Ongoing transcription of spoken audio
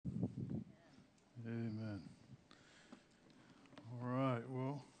Amen. All right,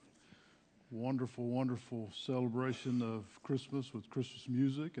 well, wonderful, wonderful celebration of Christmas with Christmas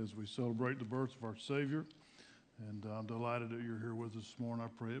music as we celebrate the birth of our Savior. And I'm delighted that you're here with us this morning. I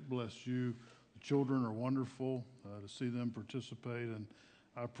pray it bless you. The children are wonderful to see them participate, and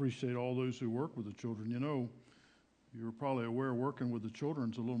I appreciate all those who work with the children. You know, you're probably aware working with the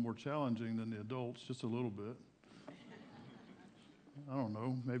children is a little more challenging than the adults, just a little bit. I don't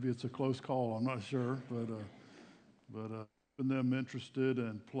know, maybe it's a close call, I'm not sure, but keeping them interested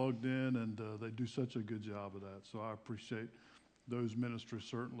and plugged in, and they do such a good job of that. So I appreciate those ministries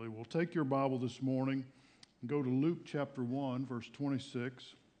certainly. We'll take your Bible this morning and go to Luke chapter 1, verse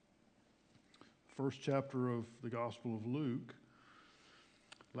 26, first chapter of the Gospel of Luke.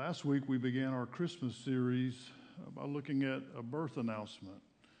 Last week we began our Christmas series by looking at a birth announcement.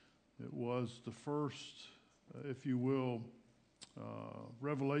 It was the first, if you will,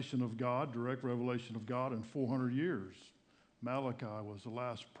 revelation of God, direct revelation of God in 400 years. Malachi was the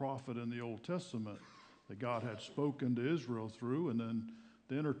last prophet in the Old Testament that God had spoken to Israel through, and then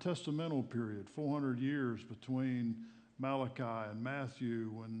the intertestamental period, 400 years between Malachi and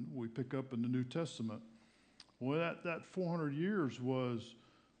Matthew when we pick up in the New Testament. Well, that 400 years was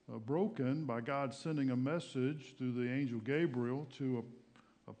broken by God sending a message through the angel Gabriel to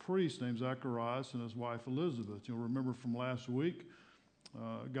a priest named Zacharias and his wife Elizabeth. You'll remember from last week,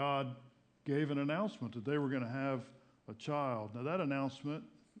 God gave an announcement that they were going to have a child. Now that announcement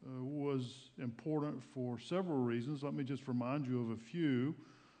was important for several reasons. Let me just remind you of a few.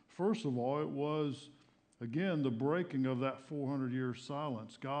 First of all, it was, again, the breaking of that 400-year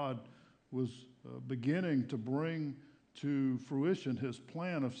silence. God was beginning to bring to fruition his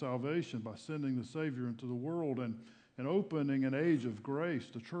plan of salvation by sending the Savior into the world and opening an age of grace,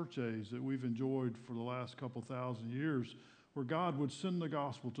 the church age that we've enjoyed for the last couple thousand years, where God would send the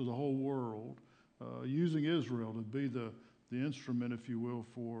gospel to the whole world, using Israel to be the instrument, if you will,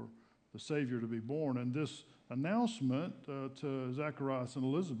 for the Savior to be born. And this announcement to Zacharias and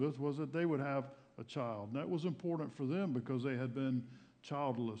Elizabeth was that they would have a child. And that was important for them because they had been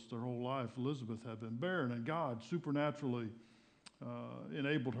childless their whole life. Elizabeth had been barren, and God supernaturally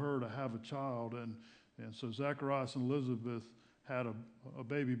enabled her to have a child. And so Zacharias and Elizabeth had a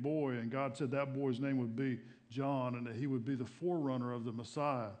baby boy, and God said that boy's name would be John, and that he would be the forerunner of the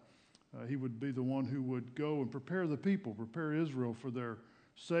Messiah. He would be the one who would go and prepare the people, prepare Israel for their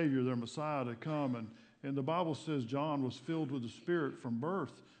Savior, their Messiah to come. And the Bible says John was filled with the Spirit from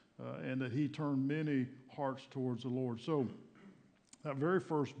birth, and that he turned many hearts towards the Lord. So that very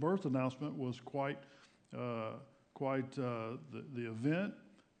first birth announcement was quite the event.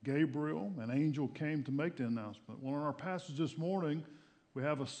 Gabriel, an angel, came to make the announcement. Well, in our passage this morning, we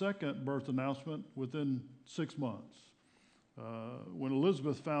have a second birth announcement within 6 months. When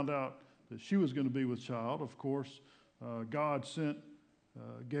Elizabeth found out that she was going to be with child, of course, God sent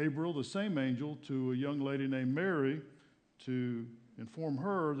Gabriel, the same angel, to a young lady named Mary to inform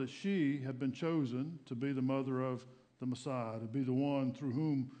her that she had been chosen to be the mother of the Messiah, to be the one through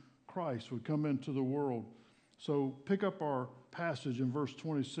whom Christ would come into the world. So pick up our passage in verse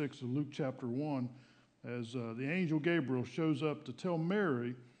 26 of Luke chapter 1 as the angel Gabriel shows up to tell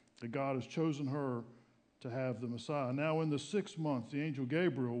Mary that God has chosen her to have the Messiah. Now in the 6th month, the angel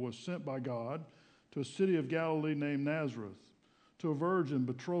Gabriel was sent by God to a city of Galilee named Nazareth, to a virgin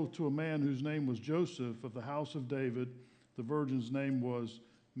betrothed to a man whose name was Joseph of the house of David. The virgin's name was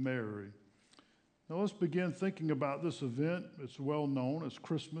Mary. Now let's begin thinking about this event. It's well known. It's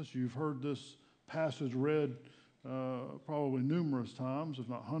Christmas. You've heard this passage read probably numerous times, if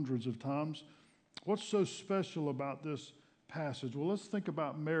not hundreds of times. What's so special about this passage? Well, let's think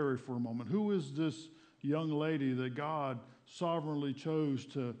about Mary for a moment. Who is this young lady that God sovereignly chose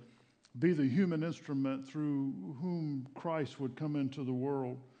to be the human instrument through whom Christ would come into the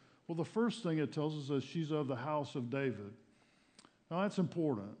world? Well, the first thing it tells us is she's of the house of David. Now, that's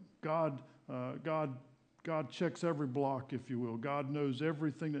important. God checks every block, if you will. God knows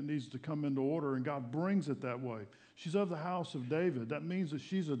everything that needs to come into order, and God brings it that way. She's of the house of David. That means that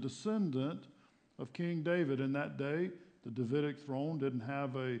she's a descendant of King David. In that day, the Davidic throne didn't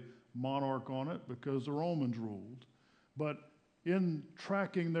have a monarch on it because the Romans ruled. But in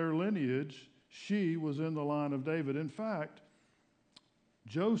tracking their lineage, she was in the line of David. In fact,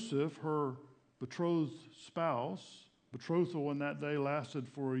 Joseph, her betrothed spouse, betrothal in that day lasted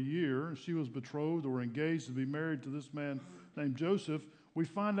for a year, and she was betrothed or engaged to be married to this man named Joseph. We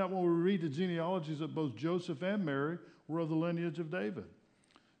find out when we read the genealogies that both Joseph and Mary were of the lineage of David.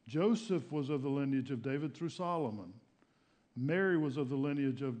 Joseph was of the lineage of David through Solomon. Mary was of the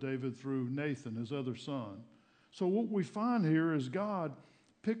lineage of David through Nathan, his other son. So what we find here is God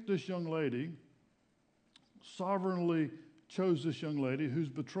picked this young lady sovereignly chose this young lady who's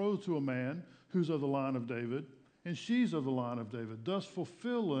betrothed to a man who's of the line of David, and she's of the line of David, thus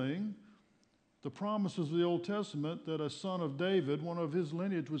fulfilling the promises of the Old Testament that a son of David, one of his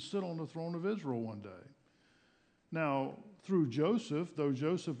lineage, would sit on the throne of Israel one day. Now, through Joseph, though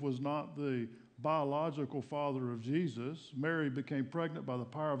Joseph was not the biological father of Jesus, Mary became pregnant by the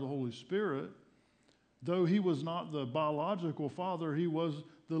power of the Holy Spirit. Though he was not the biological father, he was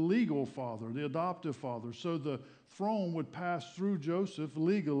the legal father, the adoptive father. So the throne would pass through Joseph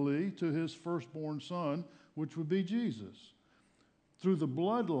legally to his firstborn son, which would be Jesus. Through the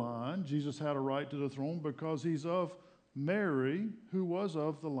bloodline, Jesus had a right to the throne because he's of Mary, who was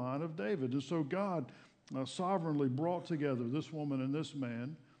of the line of David. And so God sovereignly brought together this woman and this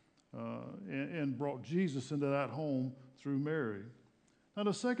man and brought Jesus into that home through Mary. Now,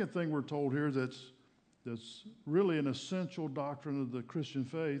 the second thing we're told here that's really an essential doctrine of the Christian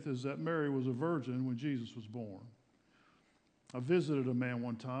faith is that Mary was a virgin when Jesus was born. I visited a man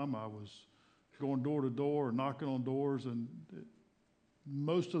one time. I was going door to door, knocking on doors, and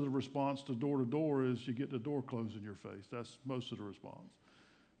most of the response to door is you get the door closed in your face. That's most of the response.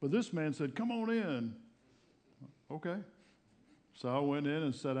 But this man said, "Come on in." Okay. So I went in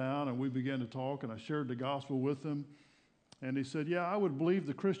and sat down, and we began to talk, and I shared the gospel with him. And he said, "Yeah, I would believe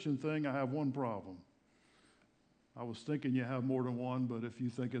the Christian thing. I have one problem." I was thinking you have more than one, but if you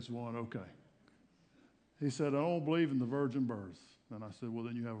think it's one, okay. He said, "I don't believe in the virgin birth." And I said, "Well,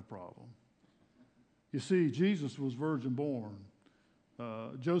 then you have a problem." You see, Jesus was virgin born.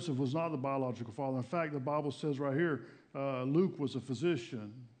 Joseph was not the biological father. In fact, the Bible says right here, Luke was a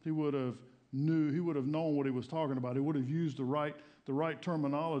physician. He would have known what he was talking about. He would have used the right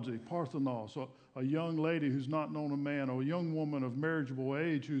terminology, parthenos, so a young lady who's not known a man, or a young woman of marriageable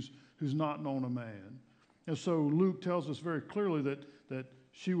age who's not known a man. And so Luke tells us very clearly that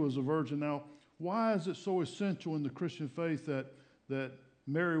she was a virgin. Now, why is it so essential in the Christian faith that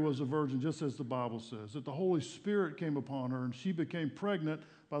Mary was a virgin, just as the Bible says? That the Holy Spirit came upon her and she became pregnant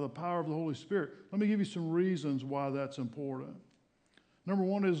by the power of the Holy Spirit. Let me give you some reasons why that's important. Number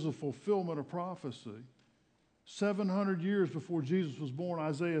one is the fulfillment of prophecy. 700 years before Jesus was born,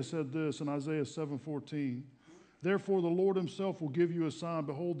 Isaiah said this in Isaiah 7:14. "Therefore the Lord himself will give you a sign.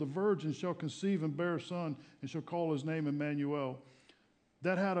 Behold, the virgin shall conceive and bear a son, and shall call his name Emmanuel."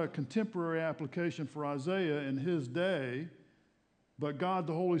 That had a contemporary application for Isaiah in his day, but God,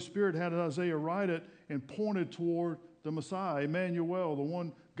 the Holy Spirit, had Isaiah write it and pointed toward the Messiah, Emmanuel, the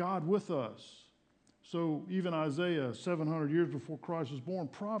one God with us. So even Isaiah, 700 years before Christ was born,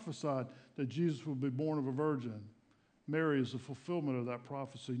 prophesied that Jesus would be born of a virgin. Mary is the fulfillment of that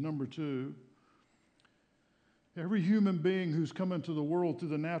prophecy. Number two, every human being who's come into the world through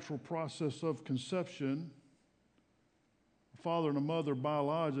the natural process of conception, a father and a mother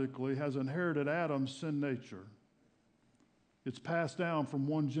biologically, has inherited Adam's sin nature. It's passed down from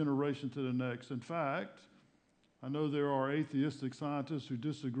one generation to the next. In fact, I know there are atheistic scientists who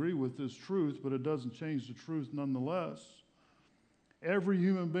disagree with this truth, but it doesn't change the truth nonetheless. Every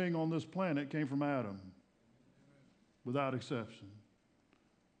human being on this planet came from Adam, without exception.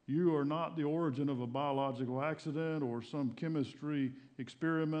 You are not the origin of a biological accident or some chemistry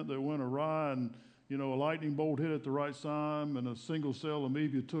experiment that went awry and, a lightning bolt hit at the right time and a single cell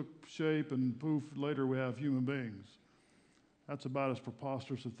amoeba took shape and poof, later we have human beings. That's about as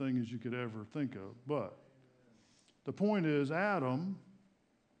preposterous a thing as you could ever think of. But the point is, Adam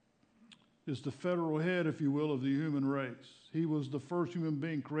is the federal head, if you will, of the human race. He was the first human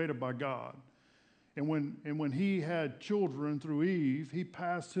being created by God. And when he had children through Eve, he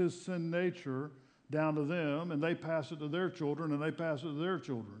passed his sin nature down to them, and they passed it to their children, and they passed it to their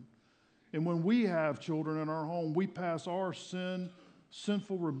children. And when we have children in our home, we pass our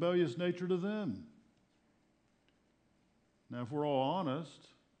sinful, rebellious nature to them. Now, if we're all honest,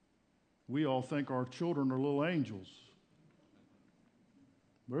 we all think our children are little angels.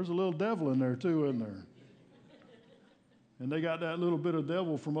 There's a little devil in there too, isn't there? And they got that little bit of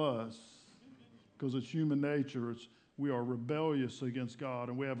devil from us because it's human nature. We are rebellious against God,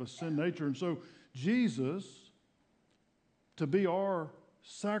 and we have a sin nature. And so Jesus, to be our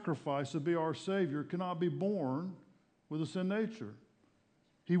sacrifice, to be our Savior, cannot be born with a sin nature.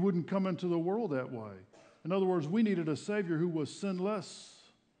 He wouldn't come into the world that way. In other words, we needed a Savior who was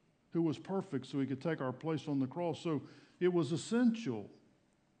sinless, who was perfect, so he could take our place on the cross. So it was essential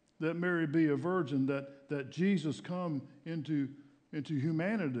that Mary be a virgin, that Jesus come into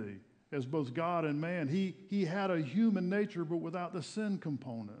humanity as both God and man. He had a human nature, but without the sin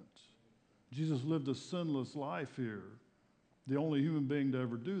component. Jesus lived a sinless life here, the only human being to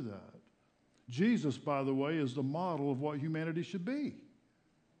ever do that. Jesus, by the way, is the model of what humanity should be.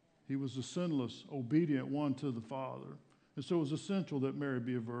 He was the sinless, obedient one to the Father. And so it was essential that Mary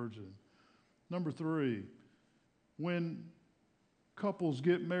be a virgin. Number 3, when couples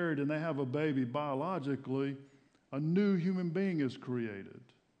get married and they have a baby biologically, a new human being is created.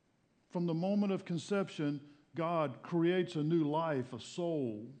 From the moment of conception, God creates a new life, a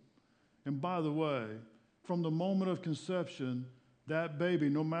soul. And by the way, from the moment of conception, that baby,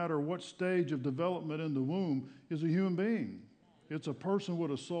 no matter what stage of development in the womb, is a human being. It's a person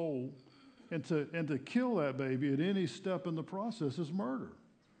with a soul. And to kill that baby at any step in the process is murder.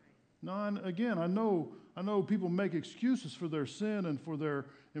 Now, and again, I know people make excuses for their sin and for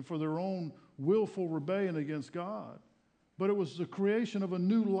their own willful rebellion against God. But it was the creation of a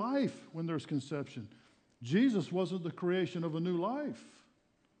new life when there's conception. Jesus wasn't the creation of a new life.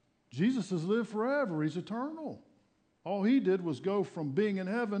 Jesus has lived forever. He's eternal. All he did was go from being in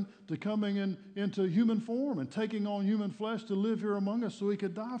heaven to coming into human form and taking on human flesh to live here among us so he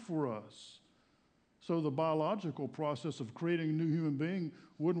could die for us. So the biological process of creating a new human being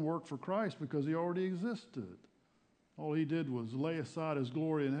wouldn't work for Christ because he already existed. All he did was lay aside his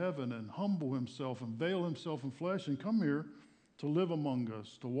glory in heaven and humble himself and veil himself in flesh and come here to live among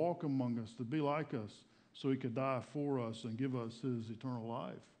us, to walk among us, to be like us, so he could die for us and give us his eternal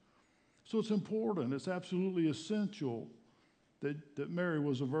life. So it's important, it's absolutely essential that Mary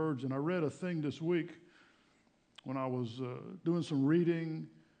was a virgin. I read a thing this week when I was doing some reading,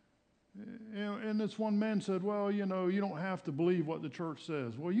 and this one man said, well, you don't have to believe what the church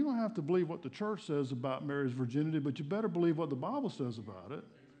says. Well, you don't have to believe what the church says about Mary's virginity, but you better believe what the Bible says about it,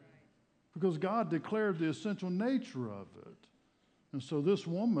 because God declared the essential nature of it. And so this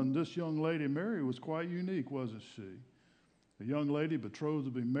woman, this young lady, Mary, was quite unique, wasn't she? A young lady betrothed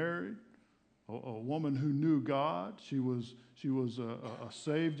to be married, a woman who knew God. She was a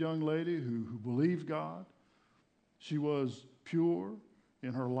saved young lady who believed God. She was pure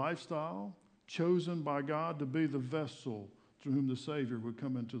in her lifestyle, chosen by God to be the vessel through whom the Savior would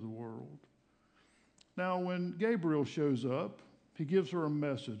come into the world. Now, when Gabriel shows up, he gives her a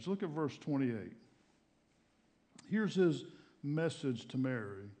message. Look at verse 28. Here's his message to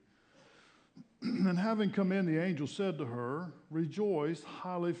Mary. And having come in, the angel said to her, "Rejoice,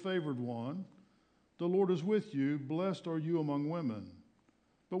 highly favored one. The Lord is with you. Blessed are you among women."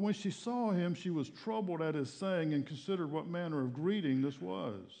 But when she saw him, she was troubled at his saying and considered what manner of greeting this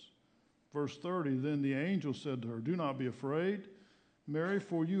was. Verse 30, then the angel said to her, "Do not be afraid, Mary,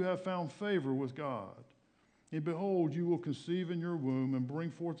 for you have found favor with God. And behold, you will conceive in your womb and bring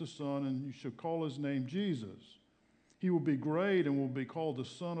forth a son, and you shall call his name Jesus. He will be great and will be called the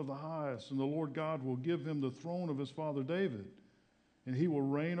Son of the Highest, and the Lord God will give him the throne of his father David, and he will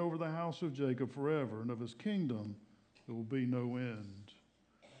reign over the house of Jacob forever, and of his kingdom there will be no end."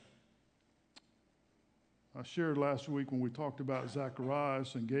 I shared last week when we talked about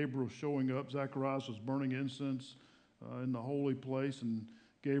Zacharias and Gabriel showing up. Zacharias was burning incense in the holy place, and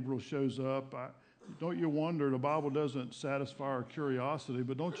Gabriel shows up. Don't you wonder, the Bible doesn't satisfy our curiosity,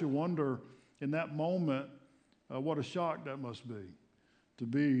 but don't you wonder in that moment what a shock that must be, to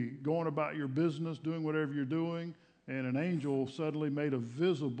be going about your business, doing whatever you're doing, and an angel suddenly made a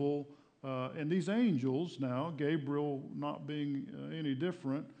visible, and these angels now, Gabriel not being any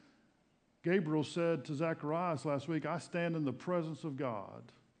different, Gabriel said to Zacharias last week, "I stand in the presence of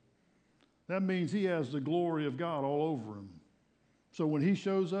God." That means he has the glory of God all over him. So when he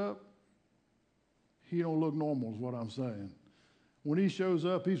shows up, he don't look normal is what I'm saying. When he shows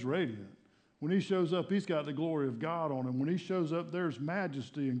up, he's radiant. When he shows up, he's got the glory of God on him. When he shows up, there's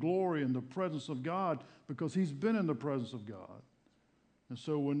majesty and glory in the presence of God because he's been in the presence of God. And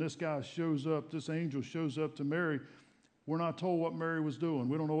so when this guy shows up, this angel shows up to Mary, we're not told what Mary was doing.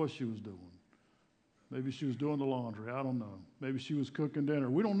 We don't know what she was doing. Maybe she was doing the laundry. I don't know. Maybe she was cooking dinner.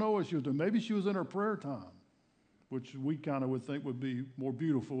 We don't know what she was doing. Maybe she was in her prayer time, which we kind of would think would be more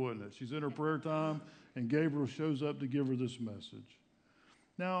beautiful, wouldn't it? She's in her prayer time, and Gabriel shows up to give her this message.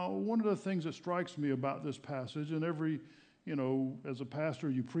 Now, one of the things that strikes me about this passage, and as a pastor,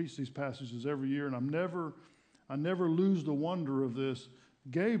 you preach these passages every year, and I never lose the wonder of this.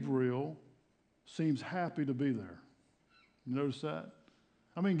 Gabriel seems happy to be there. You notice that?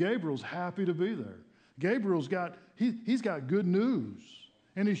 I mean, Gabriel's happy to be there. Gabriel's he's got good news.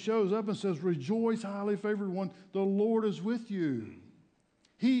 And he shows up and says, "Rejoice, highly favored one, the Lord is with you."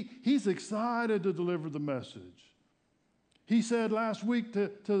 He's excited to deliver the message. He said last week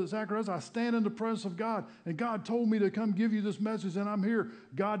to Zacharias, "I stand in the presence of God, and God told me to come give you this message, and I'm here."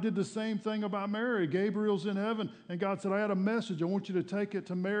 God did the same thing about Mary. Gabriel's in heaven, and God said, "I had a message. I want you to take it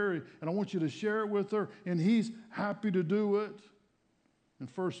to Mary, and I want you to share it with her," and he's happy to do it. In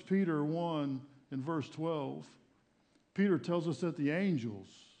 1 Peter 1, in verse 12, Peter tells us that the angels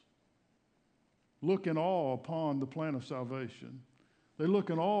look in awe upon the plan of salvation. They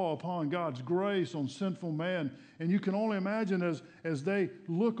look in awe upon God's grace on sinful man. And you can only imagine as they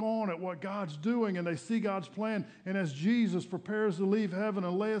look on at what God's doing and they see God's plan, and as Jesus prepares to leave heaven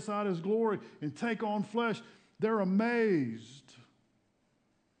and lay aside his glory and take on flesh, they're amazed.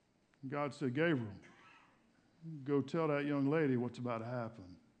 God said, Gabriel, go tell that young lady what's about to happen.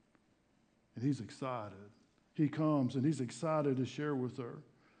 And he's excited. He comes and he's excited to share with her.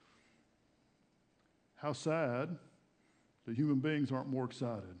 How sad that human beings aren't more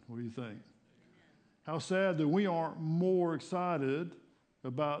excited. What do you think? How sad that we aren't more excited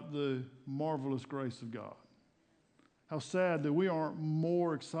about the marvelous grace of God. How sad that we aren't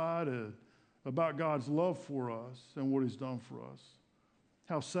more excited about God's love for us and what he's done for us.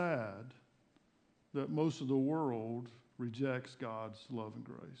 How sad that most of the world rejects God's love and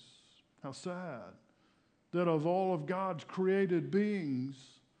grace. How sad that of all of God's created beings,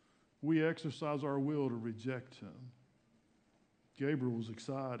 we exercise our will to reject him. Gabriel was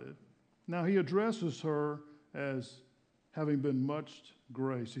excited. Now he addresses her as having been much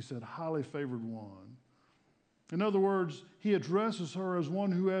grace. He said, highly favored one. In other words, he addresses her as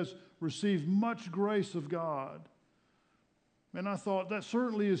one who has received much grace of God. And I thought that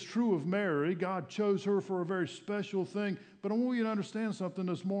certainly is true of Mary. God chose her for a very special thing. But I want you to understand something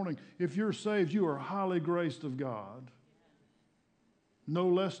this morning. If you're saved, you are highly graced of God. No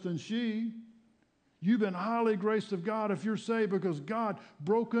less than she. You've been highly graced of God if you're saved, because God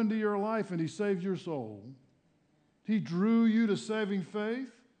broke into your life and he saved your soul. He drew you to saving faith,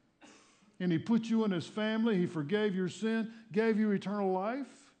 and he put you in his family. He forgave your sin, gave you eternal life.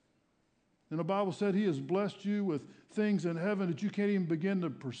 And the Bible said he has blessed you with things in heaven that you can't even begin to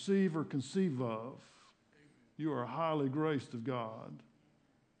perceive or conceive of. You are highly graced of God.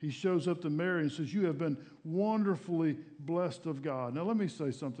 He shows up to Mary and says, you have been wonderfully blessed of God. Now let me say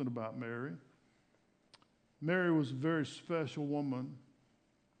something about Mary. Mary was a very special woman,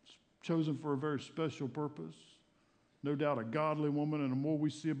 chosen for a very special purpose. No doubt a godly woman, and the more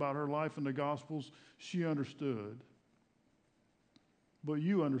we see about her life in the Gospels, she understood. But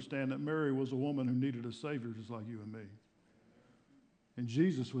you understand that Mary was a woman who needed a Savior just like you and me. And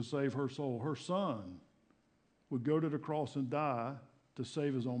Jesus would save her soul. Her son would go to the cross and die to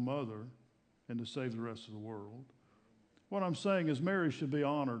save his own mother and to save the rest of the world. What I'm saying is Mary should be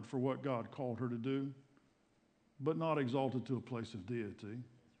honored for what God called her to do, but not exalted to a place of deity,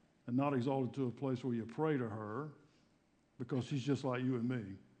 and not exalted to a place where you pray to her, because she's just like you and me.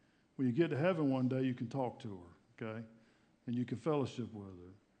 When you get to heaven one day, you can talk to her, okay? And you can fellowship with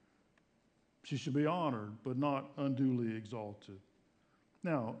her. She should be honored, but not unduly exalted.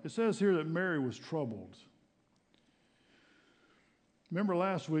 Now, it says here that Mary was troubled. Remember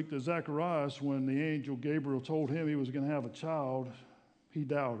last week that Zacharias, when the angel Gabriel told him he was going to have a child, he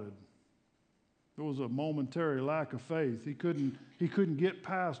doubted. There was a momentary lack of faith. He couldn't get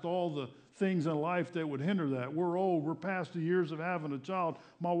past all the things in life that would hinder that. We're old. We're past the years of having a child.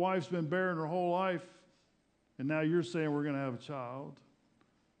 My wife's been barren her whole life, and now you're saying we're going to have a child.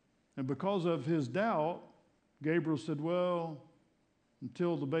 And because of his doubt, Gabriel said, well,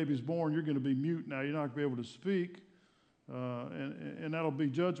 until the baby's born, you're going to be mute now. You're not going to be able to speak. And that'll be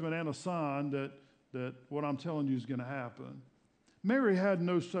judgment and a sign that what I'm telling you is going to happen. Mary had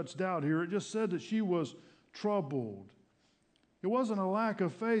no such doubt here. It just said that she was troubled. It wasn't a lack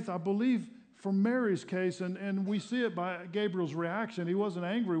of faith. I believe from Mary's case, and we see it by Gabriel's reaction, he wasn't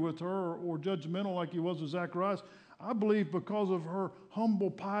angry with her or judgmental like he was with Zacharias. I believe because of her humble,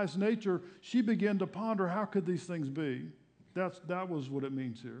 pious nature, she began to ponder, how could these things be? That was what it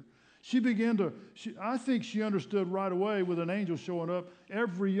means here. I think she understood right away with an angel showing up,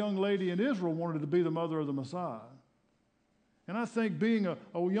 every young lady in Israel wanted to be the mother of the Messiah. And I think being a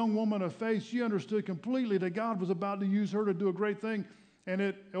young woman of faith, she understood completely that God was about to use her to do a great thing, and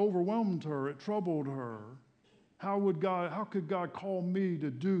it overwhelmed her. It troubled her. How could God call me to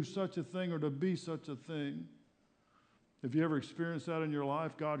do such a thing or to be such a thing? Have you ever experienced that in your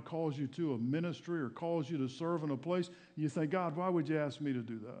life? God calls you to a ministry or calls you to serve in a place, and you think, God, why would you ask me to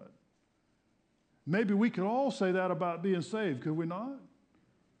do that? Maybe we could all say that about being saved, could we not?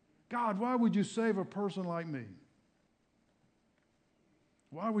 God, why would you save a person like me?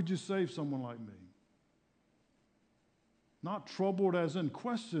 Why would you save someone like me? Not troubled as in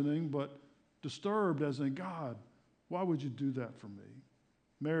questioning, but disturbed as in, God, why would you do that for me?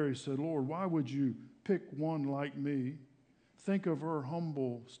 Mary said, Lord, why would you pick one like me? Think of her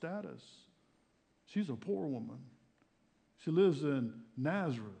humble status. She's a poor woman. She lives in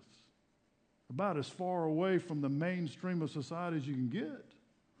Nazareth, about as far away from the mainstream of society as you can get.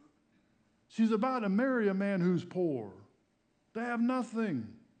 She's about to marry a man who's poor. They have nothing.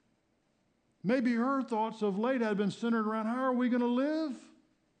 Maybe her thoughts of late had been centered around, how are we going to live?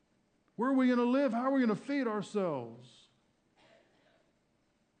 Where are we going to live? How are we going to feed ourselves?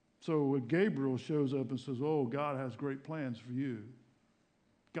 So when Gabriel shows up and says, oh, God has great plans for you.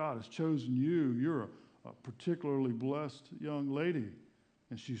 God has chosen you. You're a particularly blessed young lady.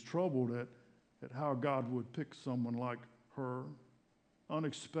 And she's troubled at how God would pick someone like her.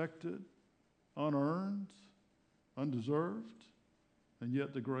 Unexpected, unearned, undeserved, and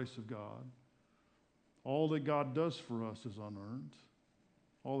yet the grace of God. All that God does for us is unearned.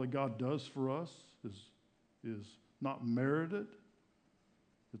 All that God does for us is not merited.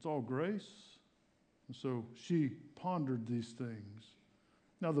 It's all grace. And so she pondered these things.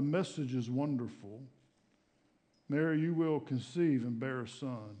 Now the message is wonderful. Mary, you will conceive and bear a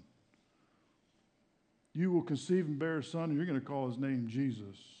son. You will conceive and bear a son, and you're going to call his name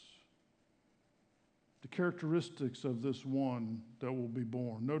Jesus. The characteristics of this one that will be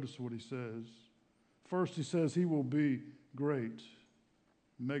born. Notice what he says. First, he says he will be great.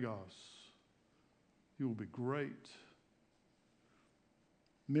 Megas. He will be great.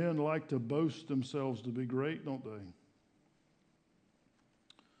 Men like to boast themselves to be great, don't they?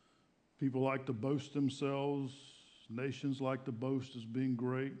 People like to boast themselves. Nations like to boast as being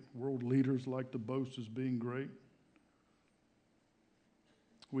great. World leaders like to boast as being great.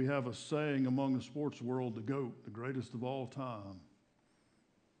 We have a saying among the sports world, the GOAT, the greatest of all time.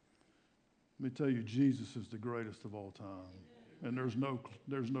 Let me tell you, Jesus is the greatest of all time. And there's no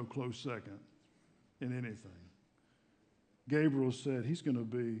close second in anything. Gabriel said he's going to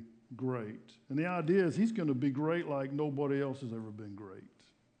be great. And the idea is he's going to be great like nobody else has ever been great.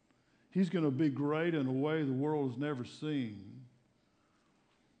 He's going to be great in a way the world has never seen.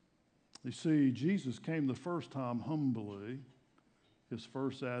 You see, Jesus came the first time humbly. His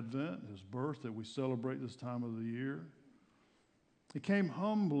first advent, his birth that we celebrate this time of the year. He came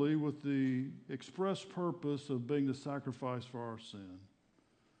humbly with the express purpose of being the sacrifice for our sin.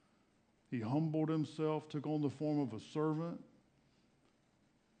 He humbled himself, took on the form of a servant,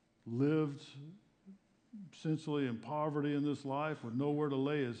 lived essentially in poverty in this life with nowhere to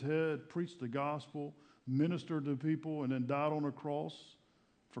lay his head, preached the gospel, ministered to people, and then died on a cross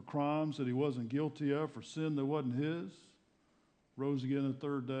for crimes that he wasn't guilty of, for sin that wasn't his. Rose again the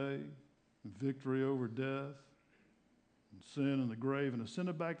third day, in victory over death, and sin and the grave, and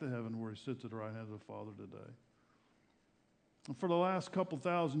ascended back to heaven where he sits at the right hand of the Father today. And for the last couple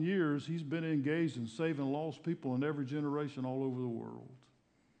thousand years, he's been engaged in saving lost people in every generation all over the world,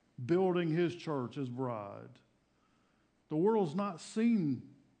 building his church, his bride. The world's not seen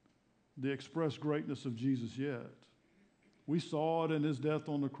the express greatness of Jesus yet. We saw it in his death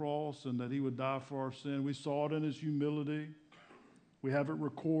on the cross and that he would die for our sin. We saw it in his humility. We have it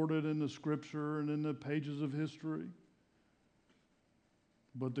recorded in the scripture and in the pages of history.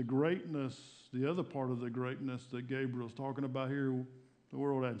 But the greatness, the other part of the greatness that Gabriel's talking about here, the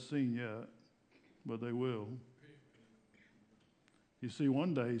world hasn't seen yet, but they will. You see,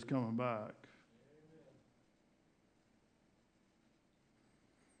 one day he's coming back.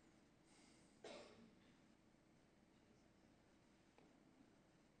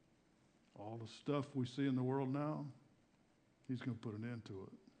 All the stuff we see in the world now, he's going to put an end to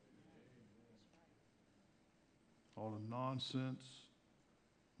it. All the nonsense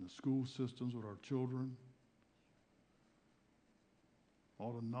in the school systems with our children,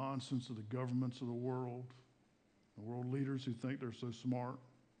 all the nonsense of the governments of the world leaders who think they're so smart.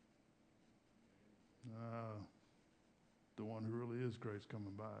 The one who really is great is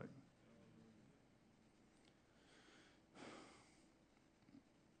coming back.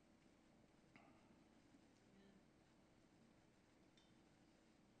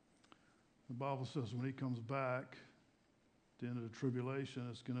 The Bible says when he comes back, at the end of the tribulation,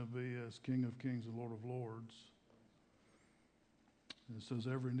 it's going to be as King of Kings and Lord of Lords. And it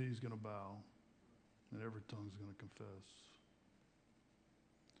says every knee is going to bow and every tongue is going to confess.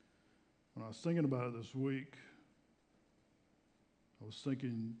 When I was thinking about it this week, I was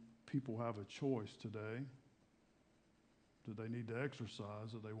thinking people have a choice today that they need to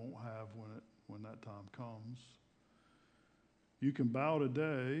exercise that they won't have when that time comes. You can bow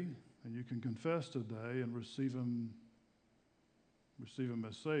today and you can confess today and receive him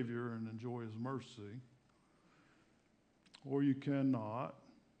as Savior and enjoy his mercy. Or you cannot,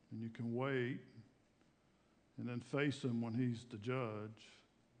 and you can wait and then face him when he's the judge,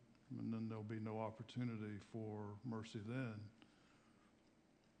 and then there'll be no opportunity for mercy then.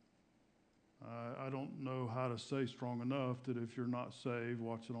 I don't know how to say strong enough that if you're not saved,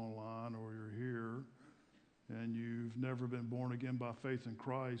 watching online, or you're here, and you've never been born again by faith in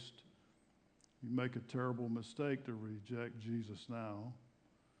Christ, you make a terrible mistake to reject Jesus now.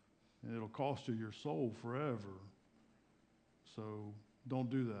 And it'll cost you your soul forever. So don't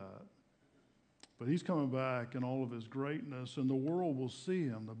do that. But he's coming back in all of his greatness, and the world will see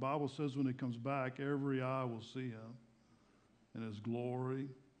him. The Bible says when he comes back, every eye will see him in his glory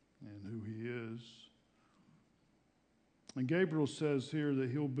and who he is. And Gabriel says here that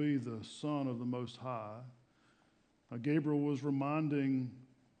he'll be the Son of the Most High. Gabriel was reminding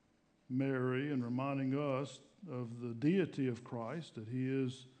Mary and reminding us of the deity of Christ, that he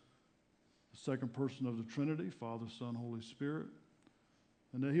is the second person of the Trinity, Father, Son, Holy Spirit,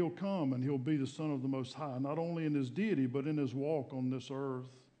 and that he'll come and he'll be the Son of the Most High, not only in his deity, but in his walk on this earth.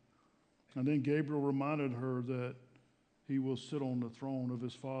 And then Gabriel reminded her that he will sit on the throne of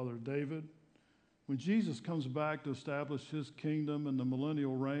his father David. When Jesus comes back to establish his kingdom and the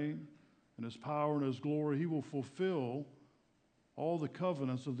millennial reign and his power and his glory, he will fulfill all the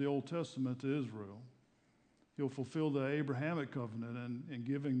covenants of the Old Testament to Israel. He'll fulfill the Abrahamic covenant in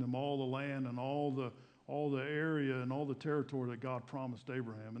giving them all the land and all the area and all the territory that God promised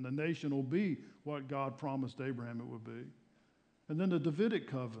Abraham. And the nation will be what God promised Abraham it would be. And then the Davidic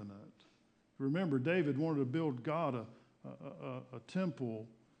covenant. Remember, David wanted to build God a temple,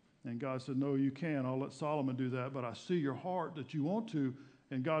 and God said, no, you can't. I'll let Solomon do that, but I see your heart that you want to.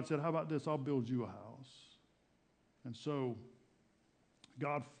 And God said, how about this? I'll build you a house. And so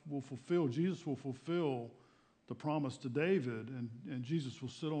Jesus will fulfill the promise to David, and Jesus will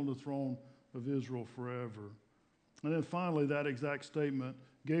sit on the throne of Israel forever. And then finally, that exact statement,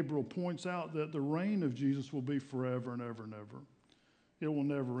 Gabriel points out that the reign of Jesus will be forever and ever and ever. It will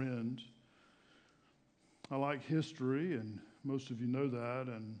never end. I like history, and most of you know that,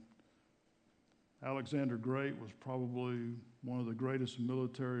 and Alexander Great was probably one of the greatest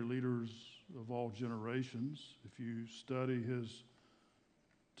military leaders of all generations. If you study his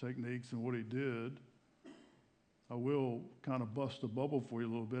techniques and what he did, I will kind of bust a bubble for you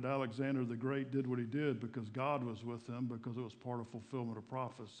a little bit. Alexander the Great did what he did because God was with him, because it was part of fulfillment of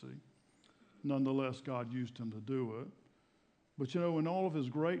prophecy. Nonetheless, God used him to do it. But you know, in all of his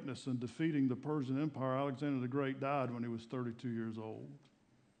greatness in defeating the Persian Empire, Alexander the Great died when he was 32 years old.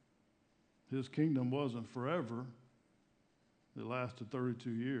 His kingdom wasn't forever. It lasted 32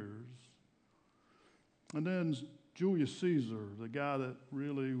 years. And then Julius Caesar, the guy that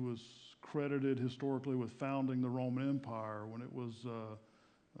really was credited historically with founding the Roman Empire when it was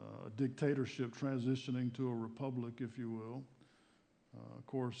a dictatorship transitioning to a republic, if you will. Of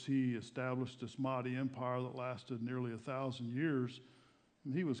course, he established this mighty empire that lasted nearly 1,000 years,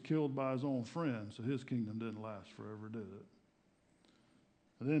 and he was killed by his own friends, so his kingdom didn't last forever, did it?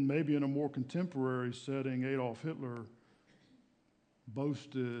 And then maybe in a more contemporary setting, Adolf Hitler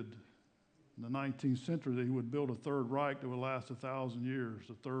boasted in the 19th century that he would build a Third Reich that would last 1,000 years,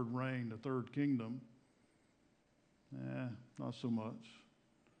 the third reign, the third kingdom. Not so much.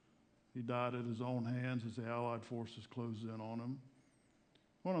 He died at his own hands as the Allied forces closed in on him.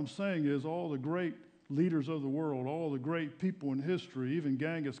 What I'm saying is all the great leaders of the world, all the great people in history, even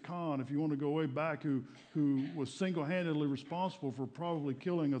Genghis Khan, if you want to go way back, who was single-handedly responsible for probably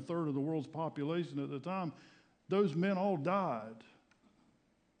killing a third of the world's population at the time, those men all died.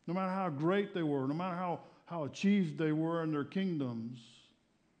 No matter how great they were, no matter how achieved they were in their kingdoms,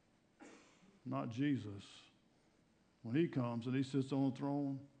 not Jesus. When he comes and he sits on the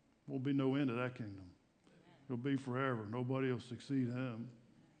throne, there will be no end to that kingdom. It'll be forever. Nobody will succeed him.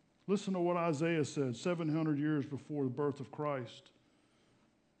 Listen to what Isaiah said 700 years before the birth of Christ.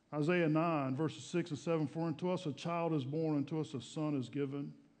 Isaiah 9, verses 6 and 7, for unto us a child is born, unto us a son is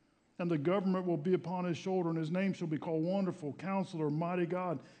given. And the government will be upon his shoulder, and his name shall be called Wonderful, Counselor, Mighty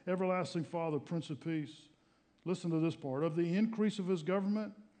God, Everlasting Father, Prince of Peace. Listen to this part. Of the increase of his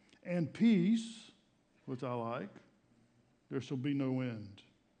government and peace, which I like, there shall be no end.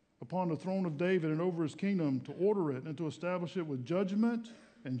 Upon the throne of David and over his kingdom, to order it and to establish it with judgment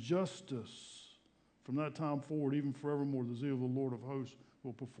and justice. From that time forward, even forevermore, the zeal of the Lord of hosts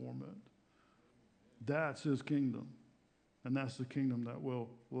will perform it. That's his kingdom. And that's the kingdom that will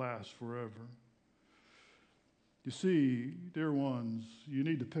last forever. You see, dear ones, you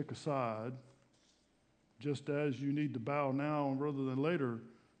need to pick a side. Just as you need to bow now rather than later,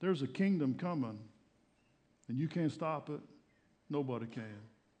 there's a kingdom coming. And you can't stop it. Nobody can.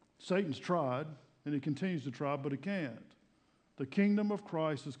 Satan's tried, and he continues to try, but he can't. The kingdom of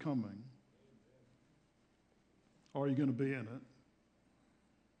Christ is coming. Are you going to be in it?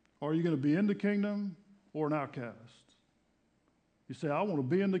 Are you going to be in the kingdom or an outcast? You say, I want to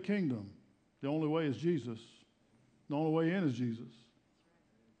be in the kingdom. The only way is Jesus. The only way in is Jesus.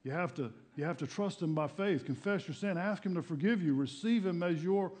 You have to trust him by faith. Confess your sin. Ask him to forgive you. Receive him as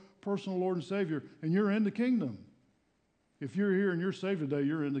your personal Lord and Savior, and you're in the kingdom. If you're here and you're saved today,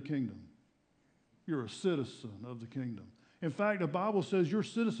 you're in the kingdom. You're a citizen of the kingdom. In fact, the Bible says your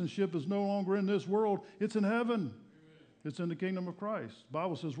citizenship is no longer in this world. It's in heaven. Amen. It's in the kingdom of Christ. The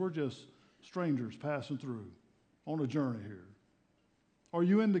Bible says we're just strangers passing through on a journey here. Are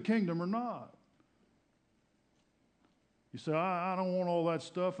you in the kingdom or not? You say, I don't want all that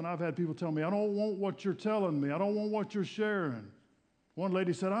stuff. And I've had people tell me, I don't want what you're telling me. I don't want what you're sharing. One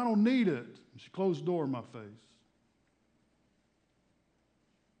lady said, I don't need it. She closed the door in my face.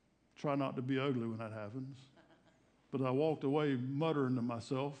 Try not to be ugly when that happens. But I walked away muttering to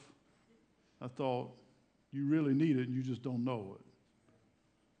myself. I thought, you really need it and you just don't know it.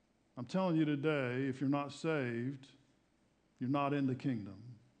 I'm telling you today, if you're not saved, you're not in the kingdom.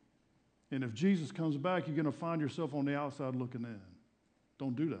 And if Jesus comes back, you're going to find yourself on the outside looking in.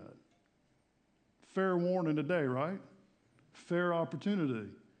 Don't do that. Fair warning today, right? Fair opportunity.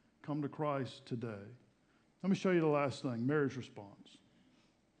 Come to Christ today. Let me show you the last thing, Mary's response.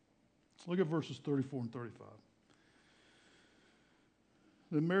 Look at verses 34 and 35.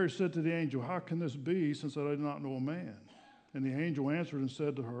 Then Mary said to the angel, how can this be since I do not know a man? And the angel answered and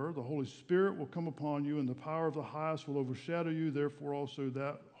said to her, the Holy Spirit will come upon you, and the power of the highest will overshadow you. Therefore also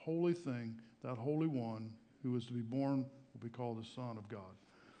that holy thing, that Holy One who is to be born will be called the Son of God.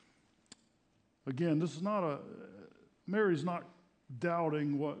 Again, this is not Mary's not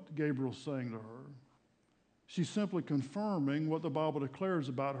doubting what Gabriel's saying to her. She's simply confirming what the Bible declares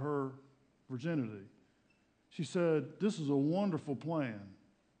about her virginity. She said, this is a wonderful plan.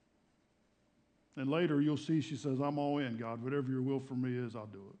 And later you'll see she says, I'm all in, God. Whatever your will for me is, I'll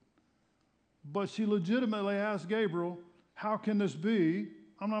do it. But she legitimately asked Gabriel, how can this be?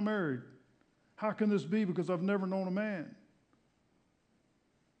 I'm not married. How can this be? Because I've never known a man.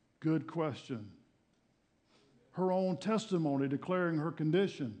 Good question. Her own testimony declaring her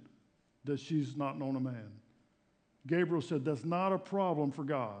condition that she's not known a man. Gabriel said, that's not a problem for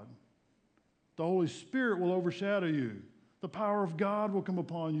God. The Holy Spirit will overshadow you. The power of God will come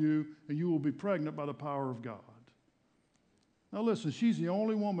upon you, and you will be pregnant by the power of God. Now listen, she's the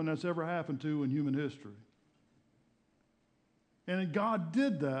only woman that's ever happened to in human history. And God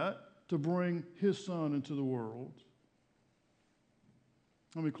did that to bring his son into the world.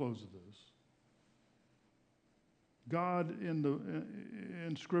 Let me close with this. God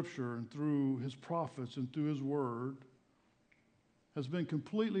in Scripture and through his prophets and through his word has been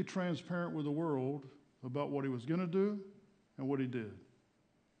completely transparent with the world about what he was going to do and what he did.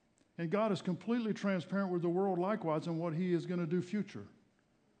 And God is completely transparent with the world likewise in what he is going to do future.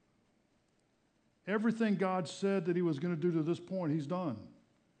 Everything God said that he was going to do to this point, he's done.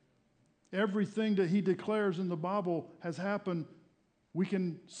 Everything that he declares in the Bible has happened. We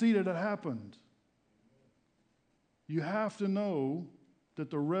can see that it happened. You have to know that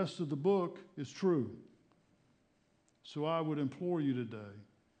the rest of the book is true. So I would implore you today,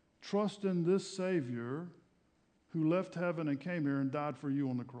 trust in this Savior who left heaven and came here and died for you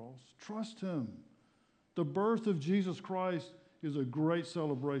on the cross. Trust him. The birth of Jesus Christ is a great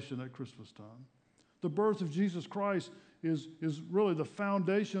celebration at Christmas time. The birth of Jesus Christ is really the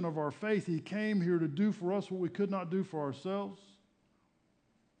foundation of our faith. He came here to do for us what we could not do for ourselves.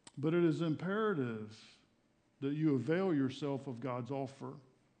 But it is imperative that you avail yourself of God's offer,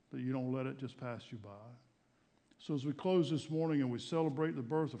 that you don't let it just pass you by. So as we close this morning and we celebrate the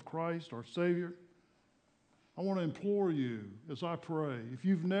birth of Christ, our Savior, I want to implore you as I pray, if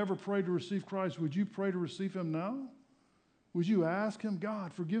you've never prayed to receive Christ, would you pray to receive him now? Would you ask him,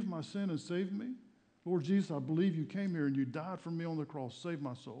 God, forgive my sin and save me? Lord Jesus, I believe you came here and you died for me on the cross. Save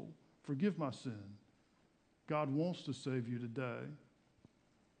my soul. Forgive my sin. God wants to save you today.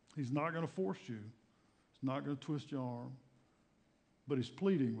 He's not going to force you. He's not going to twist your arm. But he's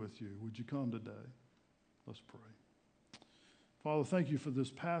pleading with you. Would you come today? Let's pray. Father, thank you for this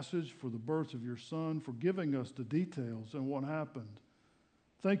passage, for the birth of your son, for giving us the details and what happened.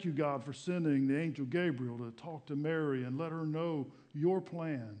 Thank you, God, for sending the angel Gabriel to talk to Mary and let her know your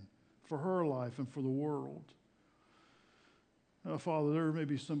plan for her life and for the world. Now, Father, there may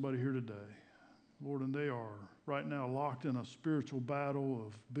be somebody here today, Lord, and they are right now locked in a spiritual battle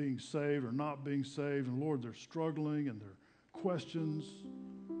of being saved or not being saved. And Lord, they're struggling and they're questions.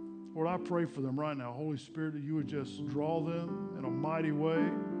 Lord, I pray for them right now, Holy Spirit, that you would just draw them in a mighty way.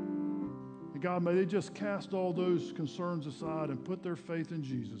 And God, may they just cast all those concerns aside and put their faith in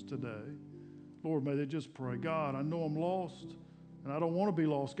Jesus today. Lord, may they just pray, God, I know I'm lost and I don't want to be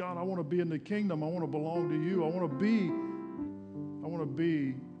lost. God, I want to be in the kingdom. I want to belong to you. I want to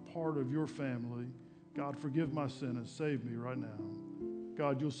be part of your family. God, forgive my sin and save me right now.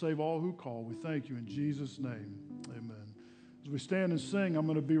 God, you'll save all who call. We thank you in Jesus' name. Amen. As we stand and sing, I'm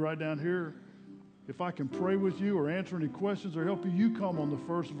going to be right down here. If I can pray with you or answer any questions or help you, you come on the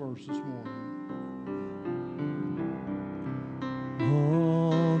first verse this morning.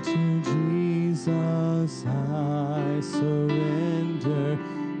 All to Jesus I surrender.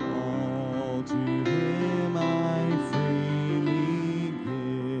 All to Him I freely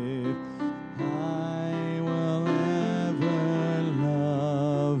give. I will ever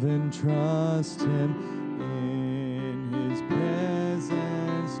love and trust Him. In His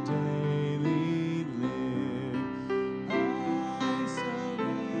presence daily live. I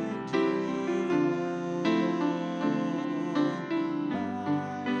surrender all.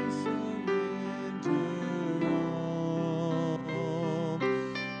 I surrender all.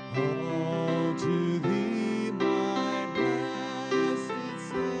 All to Thee, my blessed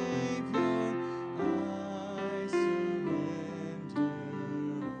Savior, I surrender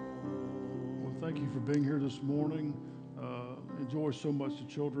all. Well, thank you for being here this morning. Enjoy so much the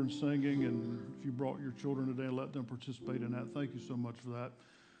children singing, and if you brought your children today, let them participate in that. Thank you so much for that.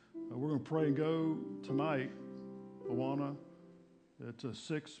 We're going to pray and go tonight, Awana, at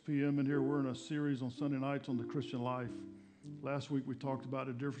 6 p.m. in here. We're in a series on Sunday nights on the Christian life. Last week we talked about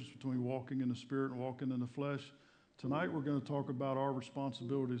the difference between walking in the Spirit and walking in the flesh. Tonight we're going to talk about our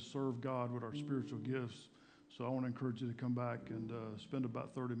responsibility to serve God with our spiritual gifts. So I want to encourage you to come back and spend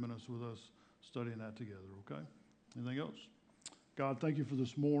about 30 minutes with us studying that together, okay? Anything else? God, thank you for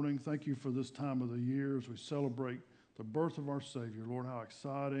this morning. Thank you for this time of the year as we celebrate the birth of our Savior. Lord, how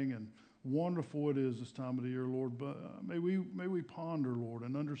exciting and wonderful it is this time of the year, Lord. But may we ponder, Lord,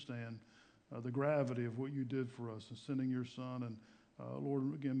 and understand the gravity of what you did for us in sending your Son. And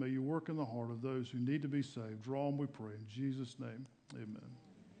Lord, again, may you work in the heart of those who need to be saved. Draw them, we pray. In Jesus' name, amen.